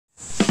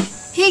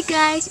Hey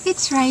guys,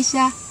 it's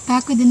Raiza,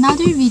 back with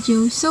another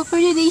video. So for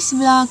today's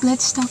vlog,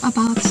 let's talk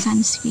about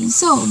sunscreen.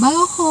 So,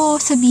 bago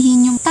ko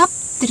sabihin yung top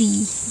 3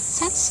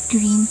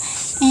 sunscreen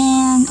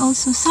and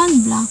also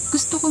sunblock,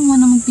 gusto ko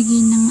muna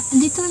magbigay ng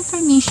little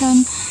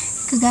information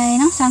kagaya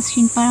ng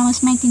sunscreen para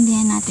mas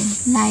maintindihan natin.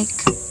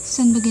 Like,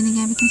 saan ba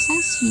ginagamit ng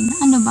sunscreen?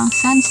 Ano bang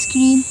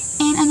sunscreen?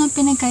 And ano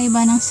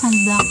pinagkaiba ng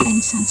sunblock and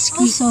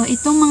sunscreen? Also,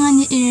 itong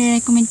mga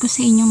i-recommend ko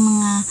sa inyong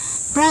mga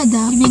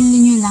product,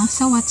 ibili nyo lang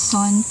sa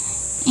Watson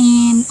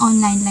and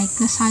online like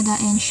Lazada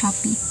and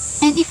Shopee.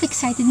 And if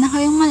excited na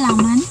kayong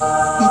malaman,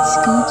 let's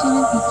go to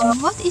the video.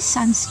 What is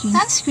sunscreen?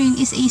 Sunscreen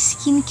is a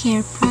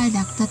skincare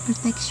product that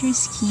protects your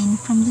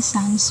skin from the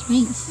sun's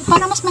rays. So,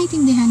 para mas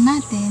maintindihan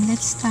natin,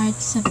 let's start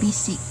sa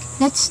basic.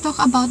 Let's talk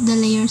about the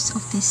layers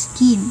of the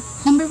skin.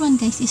 Number 1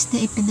 guys is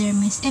the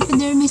epidermis.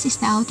 Epidermis is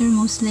the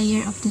outermost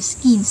layer of the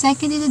skin.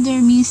 Second is the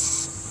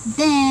dermis,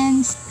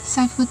 then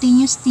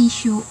subcutaneous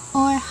tissue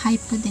or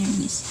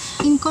hypodermis.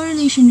 In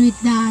correlation with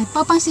that,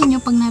 papansin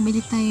nyo pag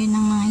nabili tayo ng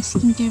mga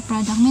skincare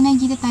product, may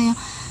nakikita tayo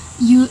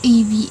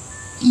UVA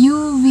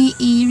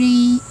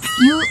ray,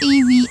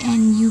 UAV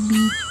and UV.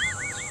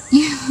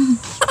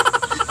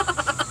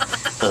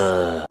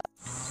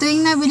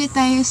 Tuwing nabili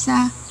tayo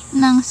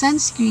ng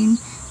sunscreen,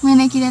 may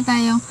nakikita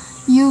tayong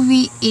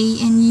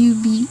UVA and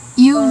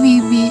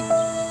UVB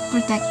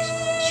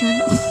protection.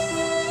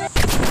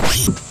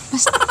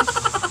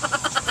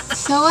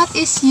 So what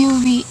is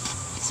UVA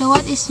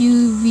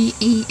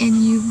and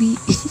UV?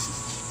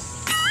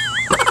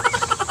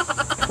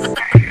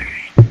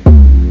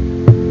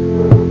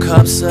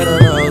 Cups of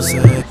rose.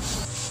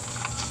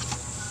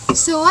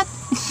 So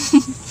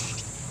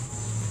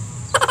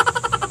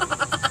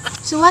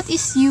what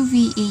is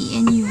UVA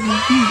and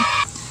UVB?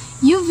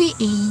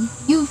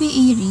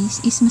 UVA rays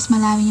is mas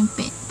malalim yung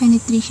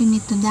penetration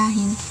nito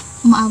dahil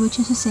umaabot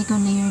siya sa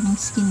second layer ng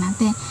skin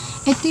natin.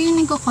 Ito yung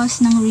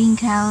nagkakos ng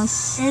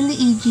wrinkles, early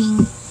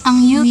aging.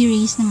 Ang UV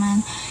rays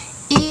naman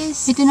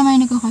ito naman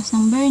yung nagkakos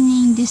ng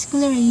burning,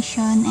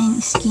 discoloration,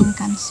 and skin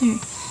cancer.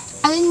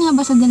 Alin nga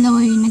ba sa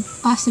dalawa yung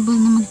possible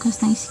na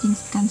mag-cause ng skin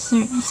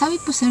cancer? Sabi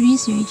po sa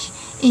research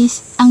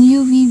is ang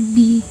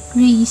UVB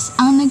rays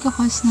ang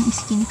nagkakos ng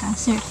skin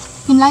cancer.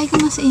 Kung lagi ka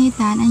nasa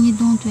initan and you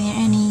don't wear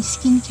any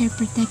skincare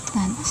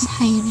protectant,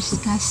 high risk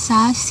ka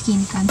sa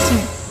skin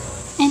cancer.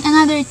 And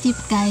another tip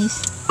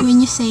guys, when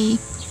you say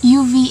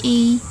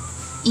UVA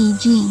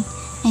aging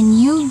and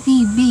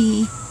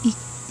UVB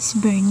is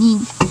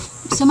burning.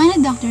 So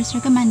many doctors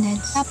recommended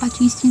dapat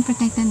yung skin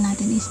protectant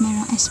natin is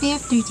merong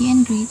SPF 30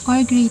 and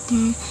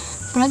greater,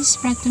 broad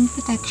spectrum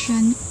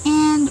protection,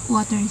 and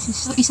water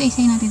resistant. So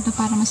isa-isa natin to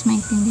para mas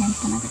maintindihan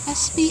po natin.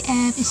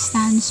 SPF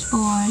stands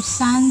for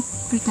sun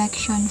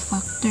protection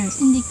factor.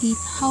 Indicate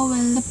how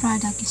well the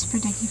product is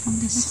protected from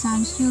the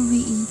sun's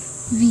UVA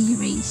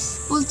rays,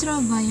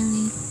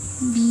 ultraviolet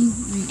B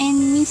rays.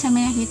 And minsan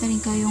may nakita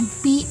rin kayong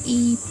PA+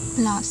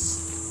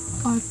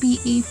 or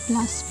PA++.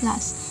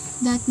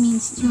 That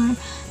means you're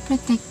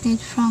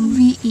protected from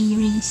VA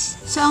rays.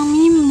 So, ang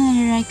minimum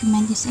na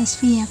recommend is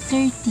SPF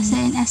 30. So,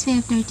 in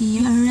SPF 30,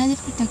 you're already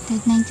protected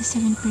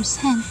 97%.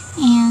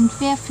 And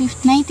SPF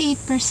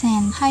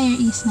 98%, higher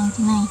is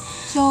 99.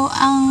 So,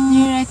 ang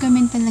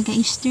recommend talaga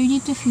is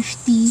 30 to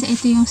 50. So,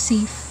 ito yung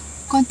safe.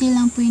 Konti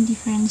lang po yung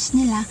difference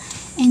nila.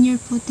 And you're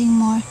putting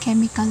more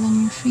chemical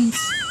on your face.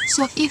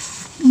 So,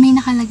 if may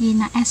nakalagay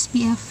na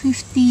SPF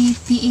 50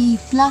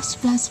 PA+++,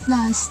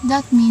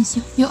 that means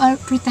you are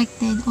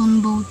protected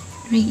on both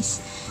rays.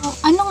 So,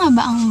 ano nga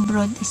ba ang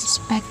broad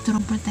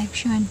spectrum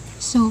protection?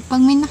 So, pag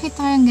may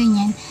nakita kang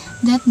ganyan,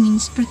 that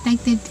means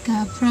protected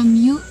ka from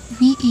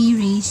UVA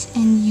rays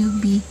and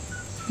UVB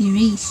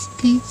rays.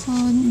 Okay? So,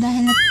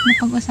 dahil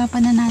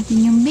napag-usapan na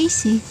natin yung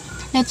basic,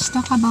 let's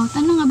talk about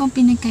ano nga bang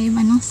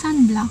pinagkaiba ng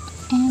sunblock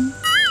and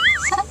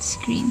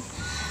sunscreen.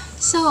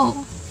 So,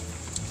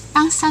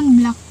 ang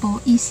sunblock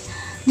po is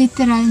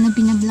literal na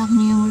binablock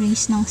niyo yung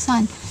rays ng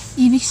sun.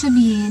 Ibig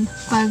sabihin,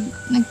 pag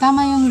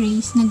nagtama yung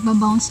rays,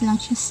 nagbabounce lang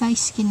siya sa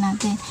skin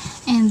natin.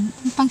 And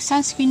pag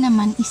sunscreen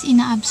naman is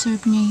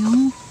ina-absorb niya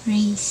yung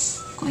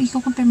rays. Kung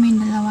i-compare mo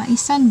yung dalawa,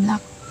 is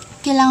sunblock,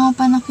 kailangan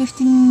pa ng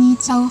 15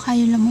 minutes bago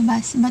kayo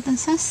lumabas. But ang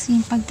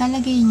sunscreen, pag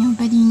talagay nyo,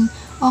 pwedeng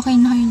okay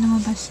na kayo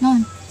lumabas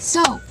nun.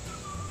 So,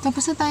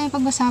 tapos na tayo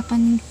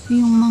pag-usapan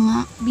yung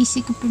mga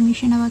basic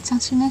information about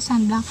sunscreen and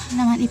sunblock.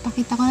 Naman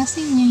ipakita ko na sa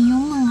inyo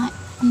yung mga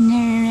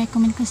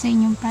nire-recommend ko sa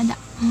inyong product.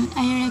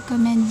 I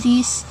recommend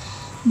this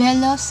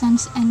Belo Sun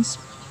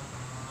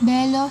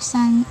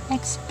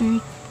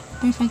Expert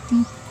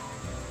Perfecting.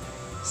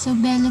 So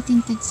Belo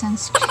tinted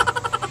sunscreen.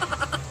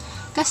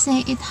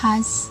 Kasi it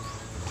has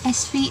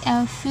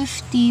SPF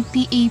 50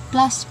 PA++++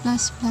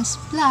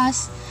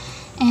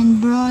 and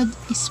broad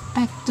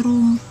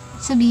spectrum.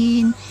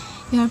 Sabihin,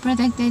 you're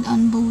protected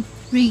on both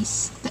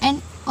rays.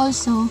 And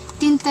also,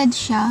 tinted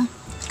siya.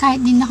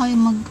 Kahit din na kayo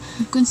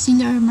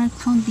mag-concealer or matte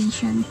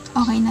foundation,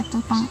 okay na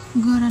to, pang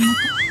gura na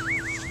to.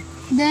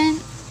 Then,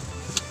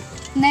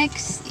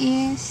 next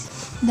is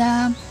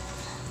the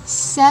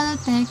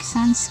Celeteque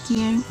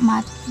Sunscreen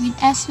Matte with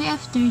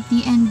SPF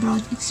 30 and broad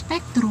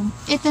spectrum.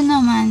 Ito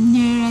naman,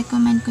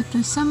 nire-recommend ko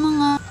to sa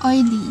mga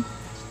oily.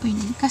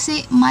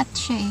 Kasi matte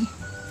siya eh.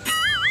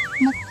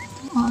 Matte,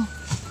 oh,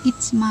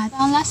 it's matte.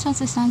 Ang last one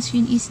sa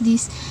sunscreen is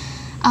this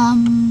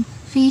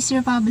Face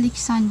Republic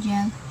Sun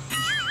Gel.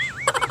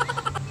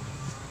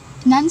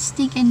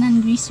 Non-stick and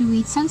non-greasy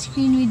weight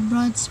sunscreen with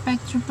broad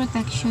spectrum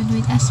protection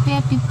with SPF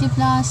 50+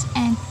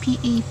 and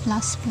PA+++.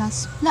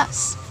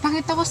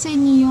 Pakita ko sa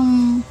inyo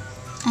yung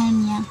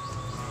niya.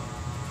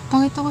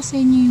 Pakita ko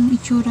sa inyo yung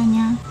itsura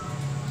niya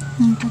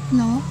ng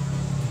tatlo.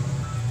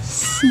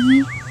 See?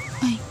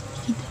 Ay,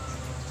 kita.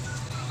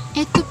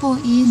 Ito po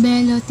is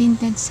Belo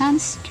tinted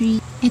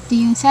sunscreen. Ito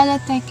yung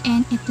Celeteque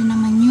and ito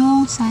naman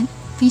yung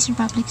Face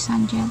Republic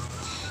Sun Gel.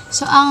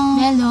 So, ang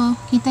Belo,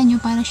 kita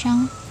nyo para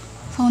siyang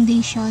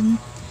foundation.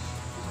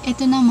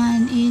 Ito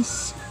naman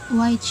is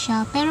white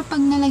siya. Pero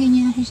pag nalagay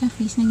niyo na siya sa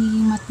face,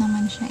 nagiging matte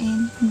naman siya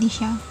and hindi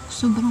siya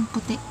sobrang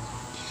puti.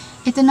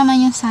 Ito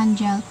naman yung sun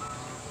gel.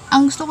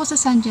 Ang gusto ko sa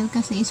sun gel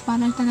kasi is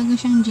parang talaga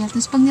siyang gel.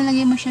 Tapos pag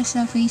nilagay mo siya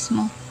sa face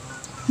mo,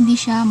 hindi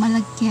siya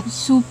malagkit.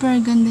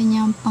 Super ganda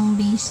niya pang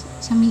base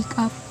sa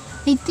makeup.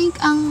 I think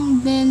ang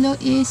Belo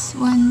is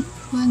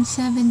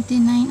 179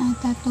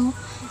 ata to.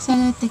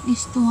 Celeteque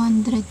is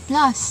 200+.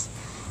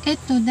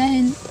 Ito,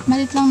 dahil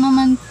malit lang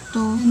naman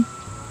to,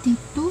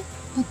 22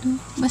 ba to?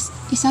 Basta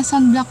isa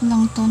sunblock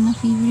lang to na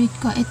favorite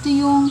ko. Ito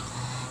yung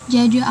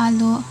Jeju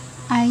Aloe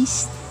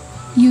Iced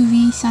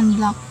UV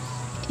Sunblock.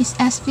 Is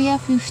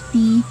SPF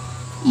 50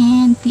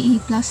 and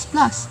PA++.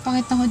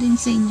 Pakita ko din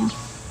sa inyo.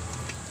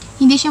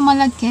 Hindi siya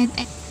malagkit.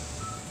 Ay,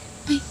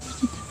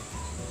 kita.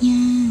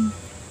 Yan.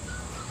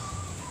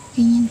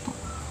 Ganyan po.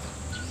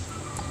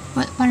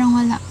 Parang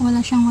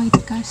wala siyang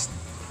white cast.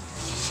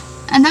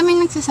 Ang dami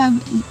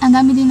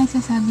din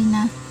nagsasabi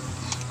na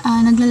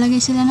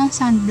naglalagay sila ng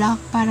sunblock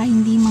para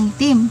hindi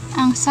mangitim.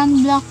 Ang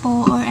sunblock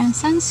po or ang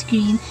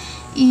sunscreen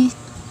is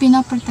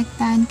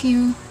pinaprotektahan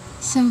kayo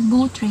sa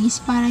both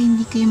rays para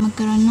hindi kayo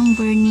magkaroon ng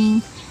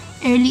burning,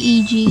 early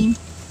aging,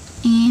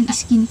 and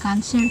skin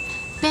cancer.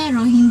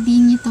 Pero hindi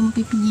niyo ito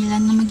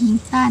mapipigilan na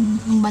maging tan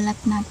yung balat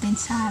natin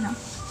sa araw.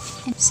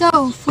 So,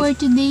 for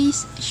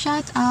today's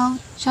shoutout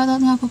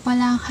nga po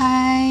pala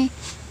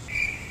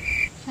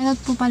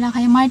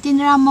kay Martin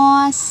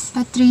Ramos,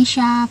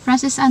 Patricia,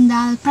 Francis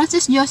Andal,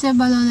 Francis Joseph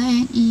Balola,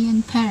 and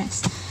Ian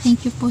Perez.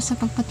 Thank you po sa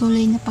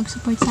pagpatuloy na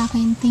pag-support sa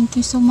akin. Thank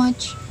you so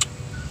much.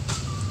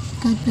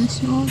 God bless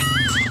you all.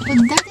 So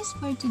that is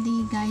for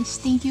today, guys.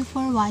 Thank you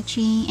for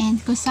watching, and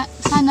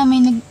sana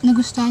may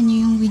nagustuhan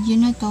nyo yung video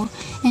na to.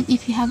 And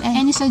if you have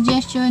any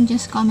suggestion,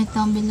 just comment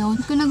down below.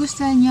 Kung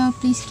nagustuhan nyo,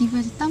 please give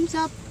us a thumbs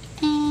up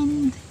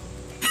and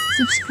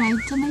subscribe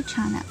to my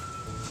channel.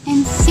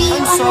 And see you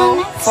on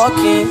the next one.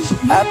 I'm so fucking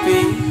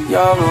happy,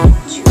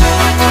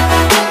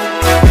 you're